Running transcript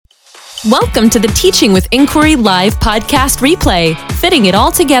Welcome to the Teaching with Inquiry Live podcast replay, fitting it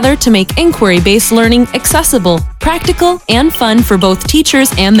all together to make inquiry-based learning accessible, practical, and fun for both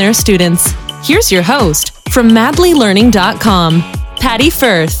teachers and their students. Here's your host from madlylearning.com, Patty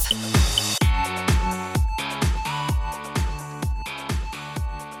Firth.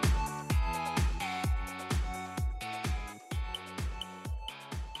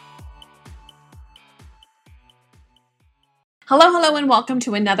 Hello, and welcome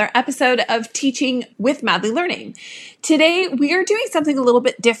to another episode of Teaching with Madly Learning. Today, we are doing something a little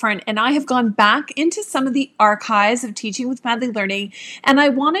bit different, and I have gone back into some of the archives of Teaching with Madly Learning, and I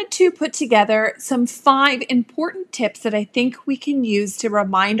wanted to put together some 5 important tips that I think we can use to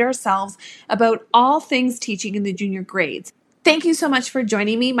remind ourselves about all things teaching in the junior grades. Thank you so much for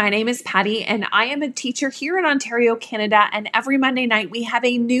joining me. My name is Patty, and I am a teacher here in Ontario, Canada, and every Monday night we have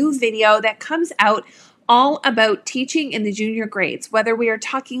a new video that comes out all about teaching in the junior grades, whether we are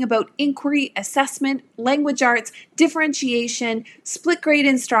talking about inquiry, assessment, language arts, differentiation, split grade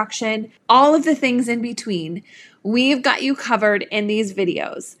instruction, all of the things in between. We've got you covered in these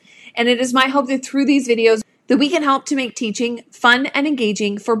videos. And it is my hope that through these videos that we can help to make teaching fun and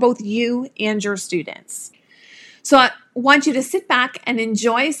engaging for both you and your students. So I want you to sit back and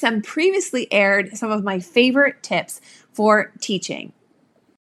enjoy some of my favorite tips for teaching.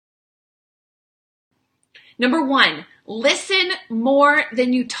 Number 1, listen more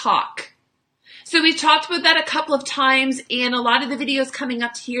than you talk. So we've talked about that a couple of times in a lot of the videos coming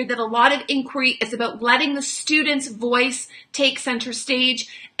up here, that a lot of inquiry is about letting the student's voice take center stage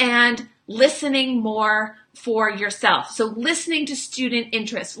and listening more for yourself. So listening to student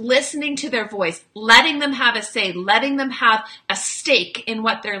interest, listening to their voice, letting them have a say, letting them have a stake in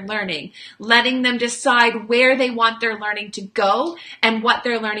what they're learning, letting them decide where they want their learning to go and what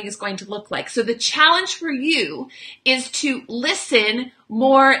their learning is going to look like. So the challenge for you is to listen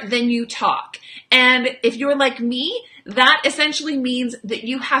more than you talk. And if you're like me, that essentially means that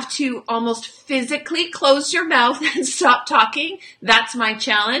you have to almost physically close your mouth and stop talking. That's my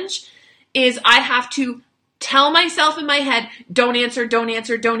challenge, is I have to tell myself in my head, don't answer, don't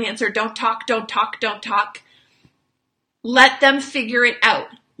answer, don't answer, don't talk, don't talk, don't talk. Let them figure it out.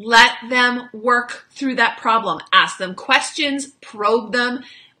 Let them work through that problem. Ask them questions, probe them,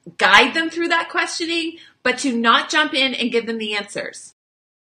 guide them through that questioning, but to not jump in and give them the answers.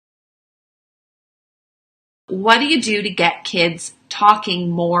 What do you do to get kids talking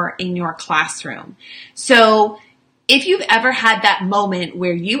more in your classroom? So if you've ever had that moment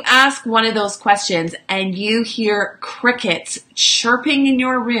where you ask one of those questions and you hear crickets chirping in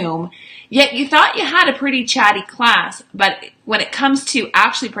your room, yet you thought you had a pretty chatty class, but when it comes to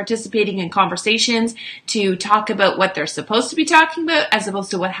actually participating in conversations to talk about what they're supposed to be talking about as opposed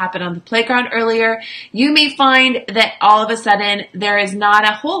to what happened on the playground earlier, you may find that all of a sudden there is not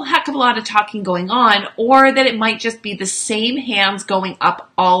a whole heck of a lot of talking going on, or that it might just be the same hands going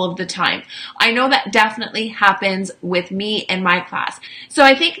up all of the time. I know that definitely happens with me and my class. So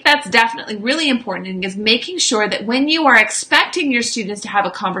I think that's definitely really important, and is making sure that when you are expecting your students to have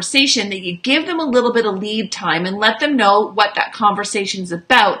a conversation, that you give them a little bit of lead time and let them know what that conversation is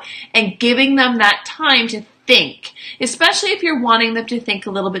about, and giving them that time to think, especially if you're wanting them to think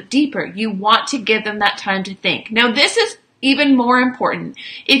a little bit deeper. You want to give them that time to think. Now, this is even more important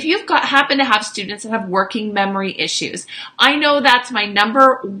if you've happen to have students that have working memory issues. I know that's my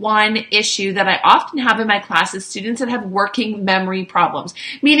number 1 issue that I often have in my classes, students that have working memory problems,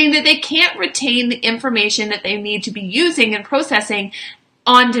 meaning that they can't retain the information that they need to be using and processing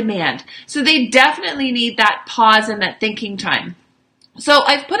on demand. So they definitely need that pause and that thinking time. So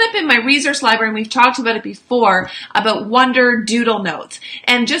I've put up in my resource library, and we've talked about it before, about Wonder Doodle Notes,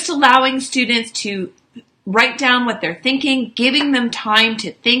 and just allowing students to write down what they're thinking, giving them time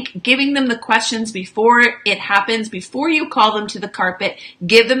to think, giving them the questions before it happens, before you call them to the carpet.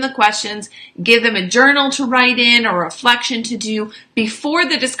 Give them the questions, give them a journal to write in or a reflection to do before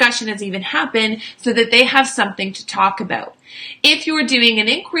the discussion has even happened, so that they have something to talk about. If you're doing an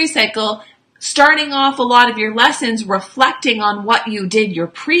inquiry cycle, starting off a lot of your lessons reflecting on what you did your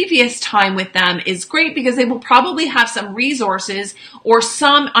previous time with them is great, because they will probably have some resources or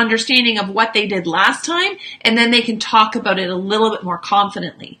some understanding of what they did last time, and then they can talk about it a little bit more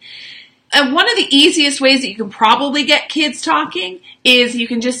confidently. And one of the easiest ways that you can probably get kids talking is you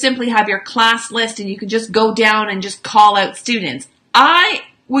can just simply have your class list, and you can just go down and just call out students. I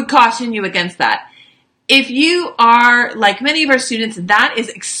would caution you against that. If you are like many of our students, that is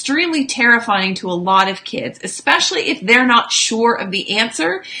extremely terrifying to a lot of kids, especially if they're not sure of the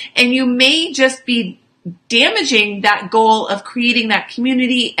answer, and you may just be damaging that goal of creating that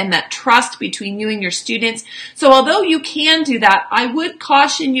community and that trust between you and your students. So although you can do that, I would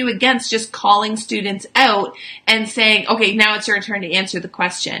caution you against just calling students out and saying, okay, now it's your turn to answer the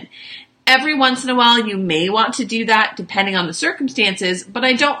question. Every once in a while, you may want to do that depending on the circumstances, but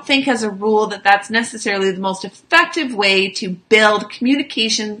I don't think as a rule that that's necessarily the most effective way to build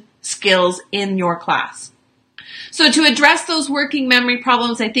communication skills in your class. So to address those working memory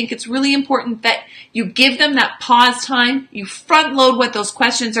problems, I think it's really important that you give them that pause time, you front load what those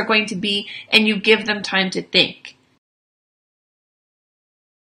questions are going to be, and you give them time to think.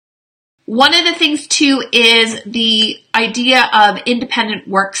 One of the things too is the idea of independent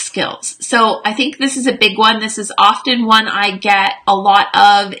work skills. So I think this is a big one. This is often one I get a lot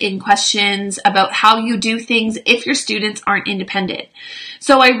of in questions about how you do things if your students aren't independent.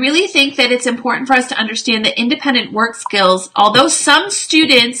 So I really think that it's important for us to understand that independent work skills, although some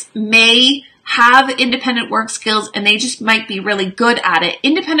students may have independent work skills and they just might be really good at it,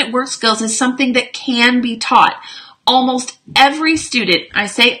 independent work skills is something that can be taught. Almost every student, I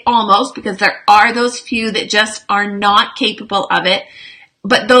say almost because there are those few that just are not capable of it,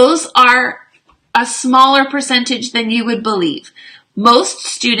 but those are a smaller percentage than you would believe. Most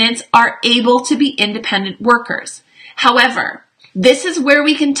students are able to be independent workers. However, this is where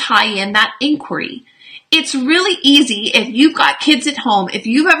we can tie in that inquiry. It's really easy if you've got kids at home, if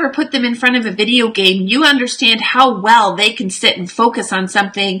you've ever put them in front of a video game, you understand how well they can sit and focus on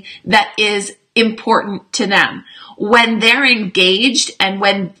something that is important to them. When they're engaged and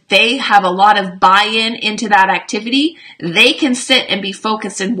when they have a lot of buy-in into that activity, they can sit and be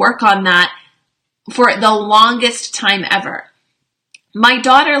focused and work on that for the longest time ever. My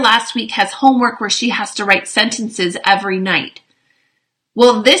daughter last week has homework where she has to write sentences every night.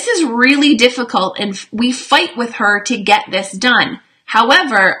 Well, this is really difficult and we fight with her to get this done.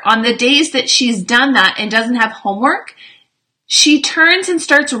 However, on the days that she's done that and doesn't have homework, she turns and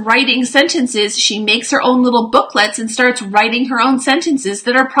starts writing sentences. She makes her own little booklets and starts writing her own sentences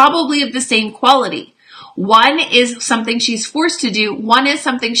that are probably of the same quality. One is something she's forced to do. One is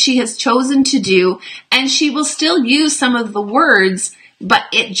something she has chosen to do, and she will still use some of the words, but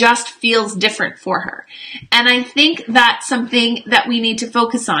it just feels different for her. And I think that's something that we need to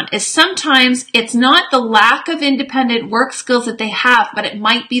focus on is sometimes it's not the lack of independent work skills that they have, but it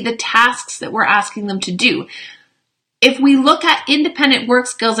might be the tasks that we're asking them to do. If we look at independent work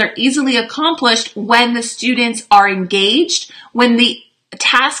skills are easily accomplished when the students are engaged, when the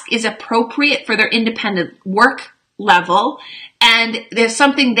task is appropriate for their independent work level, and there's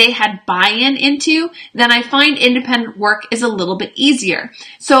something they had buy-in into, then I find independent work is a little bit easier.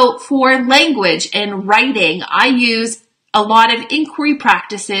 So for language and writing, I use a lot of inquiry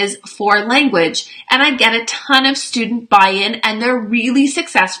practices for language, and I get a ton of student buy-in, and they're really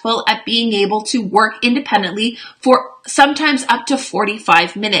successful at being able to work independently for sometimes up to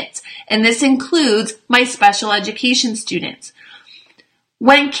 45 minutes. And this includes my special education students.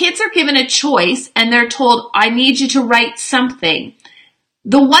 When kids are given a choice and they're told, I need you to write something,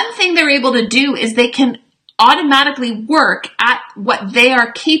 the one thing they're able to do is they can automatically work at what they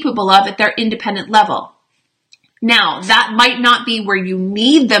are capable of at their independent level. Now, that might not be where you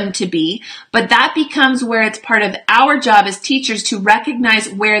need them to be, but that becomes where it's part of our job as teachers to recognize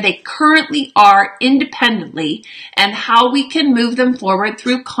where they currently are independently and how we can move them forward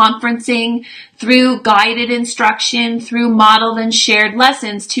through conferencing, through guided instruction, through modeled and shared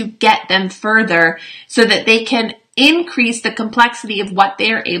lessons to get them further so that they can increase the complexity of what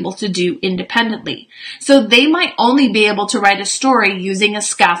they are able to do independently. So they might only be able to write a story using a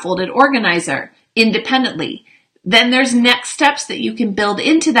scaffolded organizer independently. Then there's next steps that you can build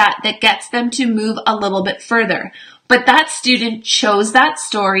into that gets them to move a little bit further. But that student chose that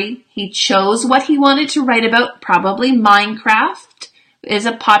story. He chose what he wanted to write about. Probably Minecraft is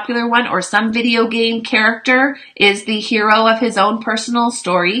a popular one, or some video game character is the hero of his own personal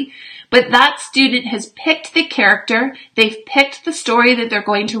story. But that student has picked the character, they've picked the story that they're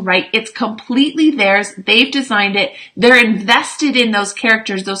going to write, it's completely theirs, they've designed it, they're invested in those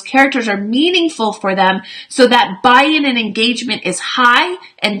characters are meaningful for them, so that buy-in and engagement is high,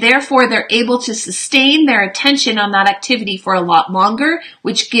 and therefore they're able to sustain their attention on that activity for a lot longer,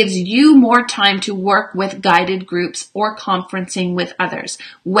 which gives you more time to work with guided groups or conferencing with others.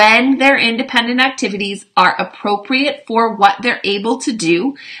 When their independent activities are appropriate for what they're able to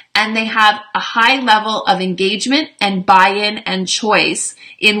do, and they have a high level of engagement and buy-in and choice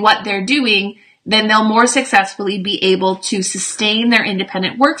in what they're doing, then they'll more successfully be able to sustain their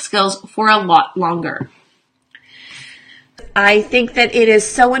independent work skills for a lot longer. I think that it is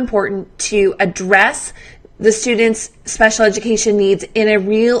so important to address the students' special education needs in a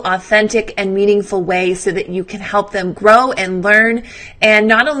real, authentic, and meaningful way so that you can help them grow and learn and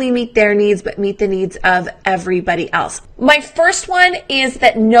not only meet their needs, but meet the needs of everybody else. My first one is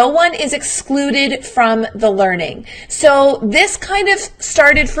that no one is excluded from the learning. So this kind of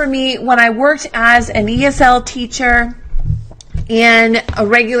started for me when I worked as an ESL teacher in a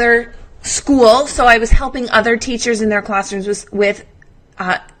regular school. So I was helping other teachers in their classrooms with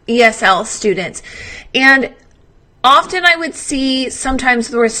ESL students. And often I would see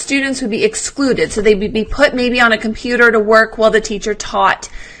sometimes where students would be excluded. So they would be put maybe on a computer to work while the teacher taught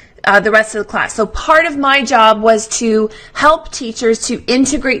the rest of the class. So part of my job was to help teachers to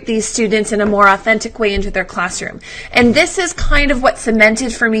integrate these students in a more authentic way into their classroom. And this is kind of what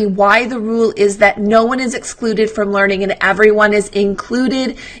cemented for me why the rule is that no one is excluded from learning and everyone is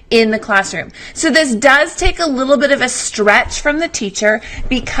included in the classroom. So this does take a little bit of a stretch from the teacher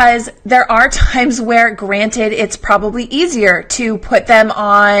because there are times where, granted, it's probably easier to put them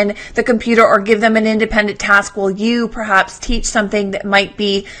on the computer or give them an independent task while you perhaps teach something that might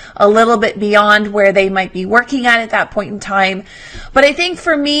be a little bit beyond where they might be working at that point in time. But I think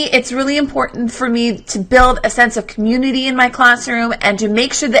for me, it's really important for me to build a sense of community in my classroom and to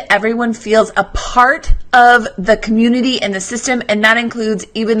make sure that everyone feels a part of the community and the system, and that includes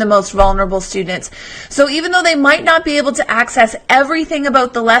even the most vulnerable students. So even though they might not be able to access everything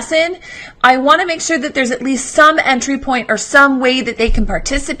about the lesson, I want to make sure that there's at least some entry point or some way that they can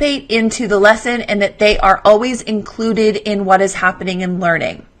participate into the lesson and that they are always included in what is happening in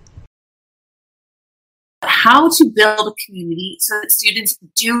learning. How to build a community so that students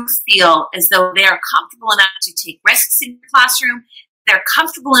do feel as though they are comfortable enough to take risks in your classroom, they're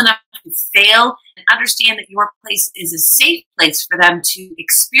comfortable enough to fail, and understand that your place is a safe place for them to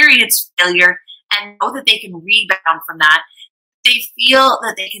experience failure and know that they can rebound from that. They feel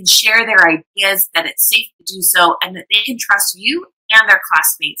that they can share their ideas, that it's safe to do so, and that they can trust you and their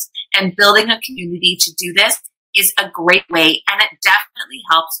classmates. And building a community to do this is a great way, and it definitely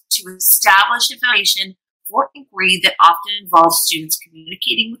helps to establish a foundation for inquiry that often involves students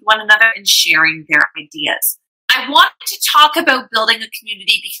communicating with one another and sharing their ideas. I wanted to talk about building a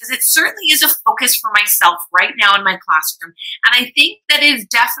community because it certainly is a focus for myself right now in my classroom. And I think that it is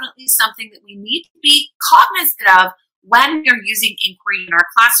definitely something that we need to be cognizant of when we're using inquiry in our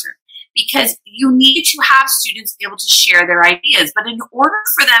classroom. Because you need to have students be able to share their ideas. But in order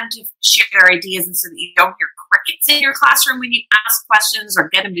for them to share their ideas and so that you don't hear crickets in your classroom when you ask questions or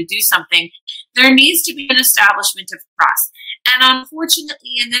get them to do something, there needs to be an establishment of trust. And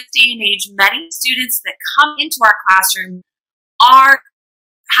unfortunately, in this day and age, many students that come into our classroom are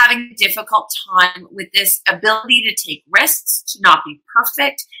having a difficult time with this ability to take risks, to not be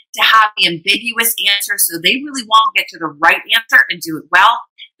perfect, to have the ambiguous answer. So they really want to get to the right answer and do it well.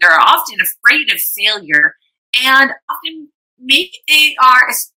 They're often afraid of failure, and often maybe they are,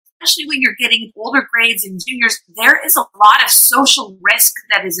 especially when you're getting older grades and juniors, there is a lot of social risk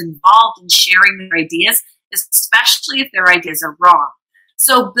that is involved in sharing their ideas, especially if their ideas are wrong.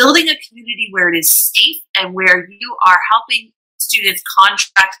 So building a community where it is safe and where you are helping students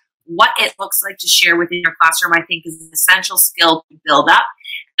contract what it looks like to share within your classroom, I think is an essential skill to build up.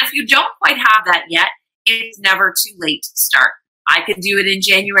 And if you don't quite have that yet, it's never too late to start. I can do it in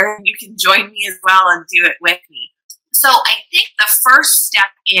January, and you can join me as well and do it with me. So I think the first step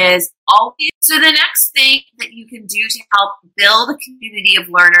is always, so the next thing that you can do to help build a community of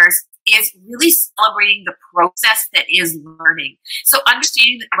learners is really celebrating the process that is learning. So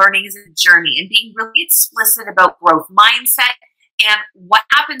understanding that learning is a journey and being really explicit about growth mindset and what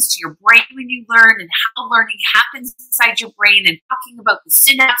happens to your brain when you learn and how learning happens inside your brain, and talking about the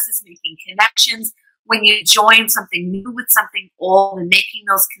synapses, making connections when you join something new with something old and making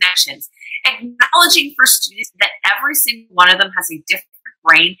those connections. Acknowledging for students that every single one of them has a different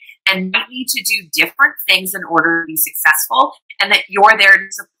brain and might need to do different things in order to be successful, and that you're there to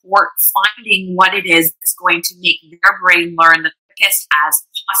support finding what it is that's going to make their brain learn the quickest as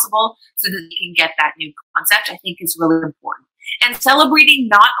possible so that they can get that new concept, I think is really important. And celebrating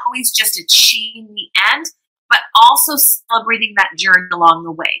not always just achieving the end, but also celebrating that journey along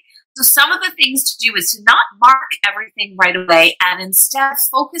the way. So some of the things to do is to not mark everything right away and instead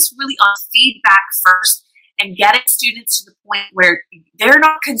focus really on feedback first and getting students to the point where they're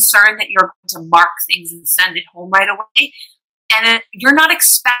not concerned that you're going to mark things and send it home right away. And you're not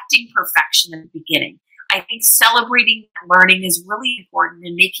expecting perfection in the beginning. I think celebrating learning is really important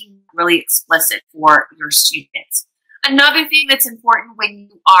and making it really explicit for your students. Another thing that's important when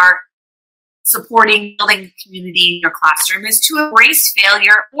you are supporting building a community in your classroom is to embrace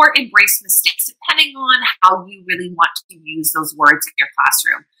failure or embrace mistakes, depending on how you really want to use those words in your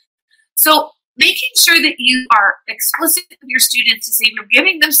classroom. So making sure that you are explicit with your students to say you're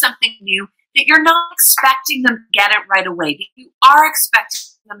giving them something new, that you're not expecting them to get it right away, that you are expecting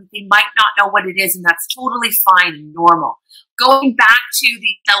them, they might not know what it is, and that's totally fine and normal. Going back to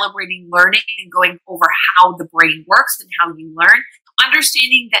the celebrating learning and going over how the brain works and how you learn,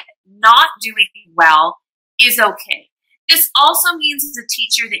 understanding that not doing well is okay. This also means as a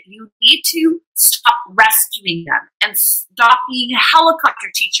teacher that you need to stop rescuing them and stop being a helicopter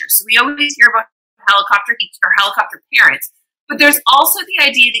teacher. So we always hear about helicopter teachers or helicopter parents, but there's also the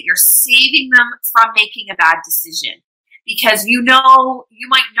idea that you're saving them from making a bad decision because you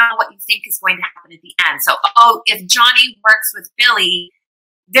might know what you think is going to happen at the end. So, if Johnny works with Billy,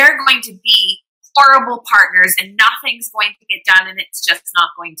 they're going to be horrible partners and nothing's going to get done and it's just not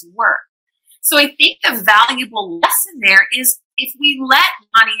going to work. So I think the valuable lesson there is if we let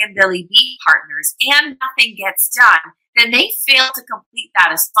Johnny and Billy be partners and nothing gets done, then they fail to complete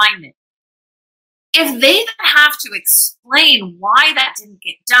that assignment. If they then have to explain why that didn't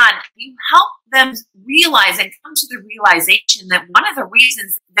get done, you help them realize and come to the realization that one of the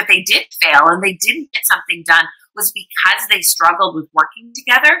reasons that they did fail and they didn't get something done was because they struggled with working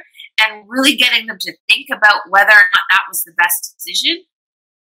together, and really getting them to think about whether or not that was the best decision.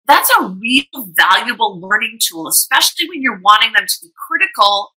 That's a real valuable learning tool, especially when you're wanting them to be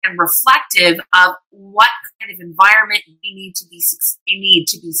critical and reflective of what kind of environment they need to be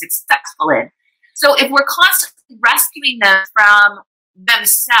successful in. So if we're constantly rescuing them from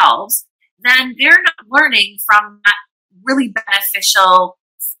themselves, then they're not learning from that really beneficial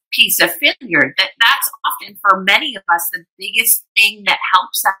piece of failure. That's often, for many of us, the biggest thing that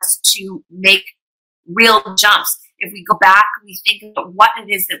helps us to make real jumps. If we go back and we think about what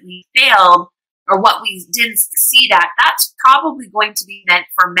it is that we failed or what we didn't succeed at, that's probably going to be meant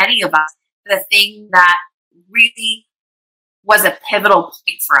for many of us the thing that really was a pivotal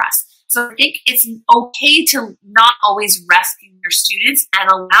point for us. So I think it's okay to not always rescue your students and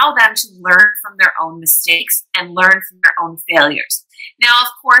allow them to learn from their own mistakes and learn from their own failures. Now, of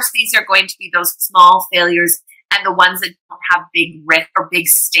course, these are going to be those small failures and the ones that don't have big risk or big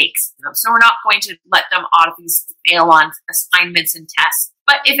stakes. So we're not going to let them obviously fail on assignments and tests.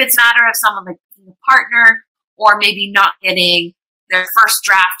 But if it's a matter of someone like being a partner or maybe not getting their first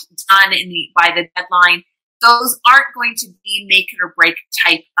draft done by the deadline, those aren't going to be make it or break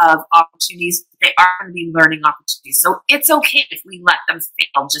type of opportunities. They are going to be learning opportunities. So it's okay if we let them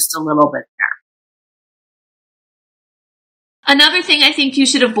fail just a little bit there. Another thing I think you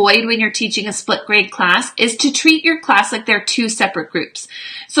should avoid when you're teaching a split grade class is to treat your class like they're two separate groups.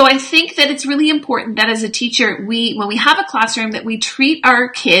 So I think that it's really important that as a teacher, when we have a classroom, that we treat our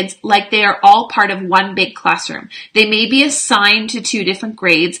kids like they are all part of one big classroom. They may be assigned to two different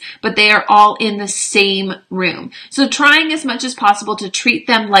grades, but they are all in the same room. So trying as much as possible to treat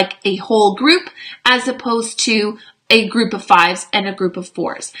them like a whole group as opposed to a group of 5s and a group of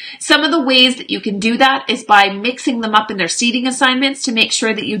 4s. Some of the ways that you can do that is by mixing them up in their seating assignments to make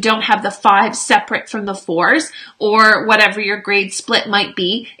sure that you don't have the 5s separate from the 4s, or whatever your grade split might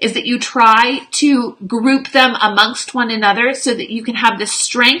be, is that you try to group them amongst one another so that you can have the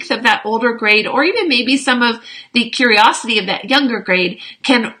strength of that older grade, or even maybe some of the curiosity of that younger grade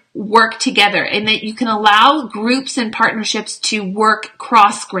can work together, and that you can allow groups and partnerships to work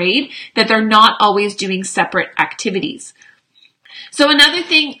cross-grade, that they're not always doing separate activities. So another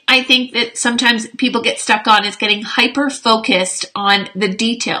thing I think that sometimes people get stuck on is getting hyper-focused on the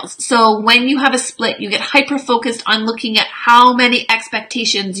details. So when you have a split, you get hyper-focused on looking at how many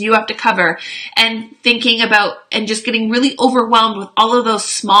expectations you have to cover and thinking about and just getting really overwhelmed with all of those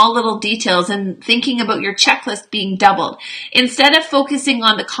small little details and thinking about your checklist being doubled. Instead of focusing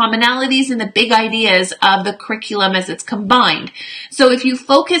on the commonalities and the big ideas of the curriculum as it's combined. So if you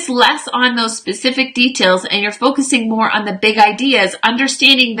focus less on those specific details and you're focusing more on the big ideas,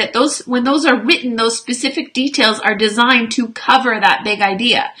 understanding that when those are written, those specific details are designed to cover that big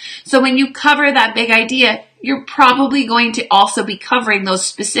idea. So when you cover that big idea, you're probably going to also be covering those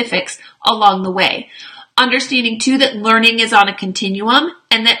specifics along the way. Understanding too that learning is on a continuum,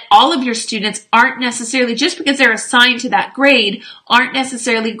 and that all of your students aren't necessarily, just because they're assigned to that grade, aren't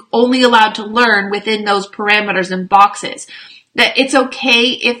necessarily only allowed to learn within those parameters and boxes. That it's okay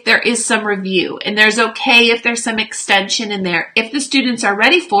if there is some review, and there's okay if there's some extension in there. If the students are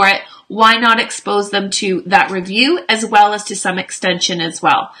ready for it, why not expose them to that review as well as to some extension as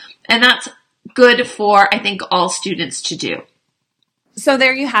well? And that's good for, I think, all students to do. So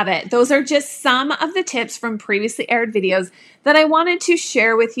there you have it. Those are just some of the tips from previously aired videos that I wanted to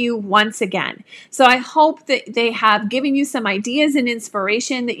share with you once again. So I hope that they have given you some ideas and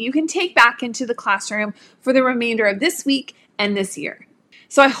inspiration that you can take back into the classroom for the remainder of this week and this year.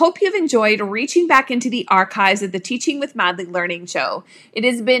 So I hope you've enjoyed reaching back into the archives of the Teaching with Madly Learning show. It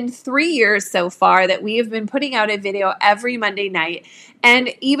has been 3 years so far that we have been putting out a video every Monday night,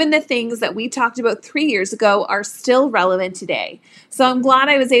 and even the things that we talked about 3 years ago are still relevant today. So I'm glad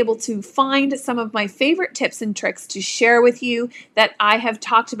I was able to find some of my favorite tips and tricks to share with you that I have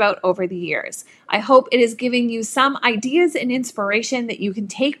talked about over the years. I hope it is giving you some ideas and inspiration that you can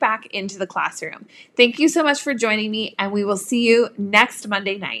take back into the classroom. Thank you so much for joining me, and we will see you next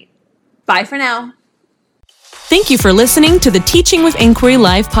Monday night. Bye for now. Thank you for listening to the Teaching with Inquiry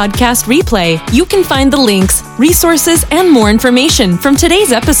Live podcast replay. You can find the links, resources, and more information from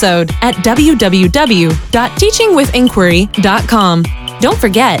today's episode at www.teachingwithinquiry.com. Don't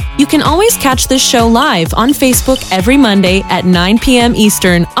forget, you can always catch this show live on Facebook every Monday at 9 p.m.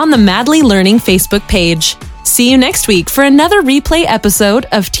 Eastern on the Madly Learning Facebook page. See you next week for another replay episode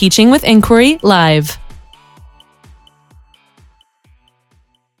of Teaching with Inquiry Live.